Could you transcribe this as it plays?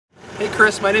Hey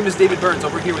Chris, my name is David Burns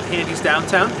over here with Handy's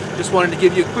Downtown. Just wanted to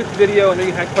give you a quick video. I know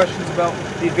you had questions about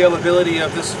the availability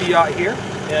of this Fiat here.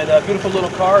 And a beautiful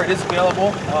little car, it is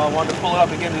available. Wanted to pull it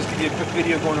up again, just give you a quick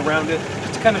video going around it,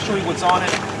 just to kind of show you what's on it.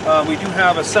 We do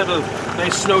have a set of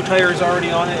nice snow tires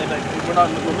already on it, and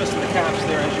we're missing the caps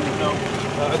there, as you would know.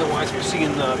 Otherwise, you're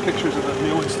seeing pictures of the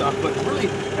new and stuff. But really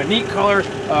a neat color,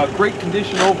 great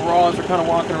condition overall as we're kind of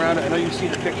walking around it. I know you've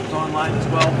seen the pictures online as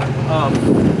well.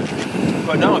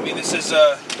 But no, I mean, this is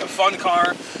a fun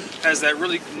car. Has that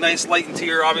really nice light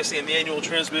interior, obviously a manual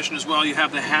transmission as well. You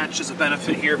have the hatch as a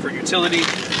benefit here for utility.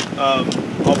 I'll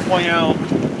point out,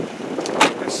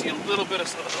 I see a little bit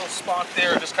of a little spot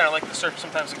there, just kind of like the surface,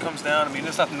 sometimes it comes down. I mean,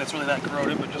 there's nothing that's really that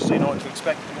corroded, but just so you know what to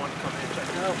expect if you want to come in and check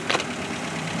it out.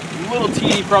 A little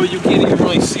teeny, probably you can't even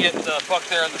really see it buck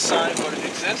there on the side, but it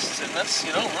exists, and that's,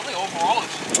 you know, really overall,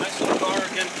 it's just a nice little car.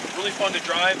 Again, really fun to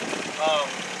drive.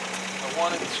 I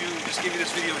wanted to just give you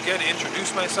this video again to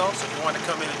introduce myself, so if you want to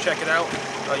come in and check it out,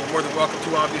 you're more than welcome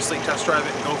to, obviously, test drive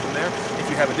it and go from there.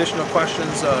 If you have additional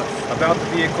questions about the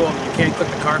vehicle, you can click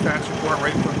the Carfax report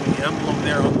right from the emblem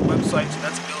there on the website, so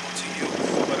that's available to you.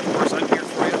 But of course, I'm here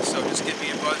for you, so just give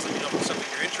me a buzz, let me know if it's something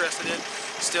you're interested in.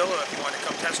 Still, if you want to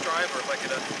come test drive, or if I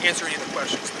could answer any of the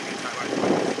questions in the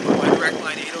meantime, my direct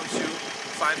line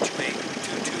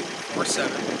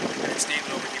 802-528-2247, and it's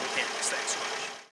David over here.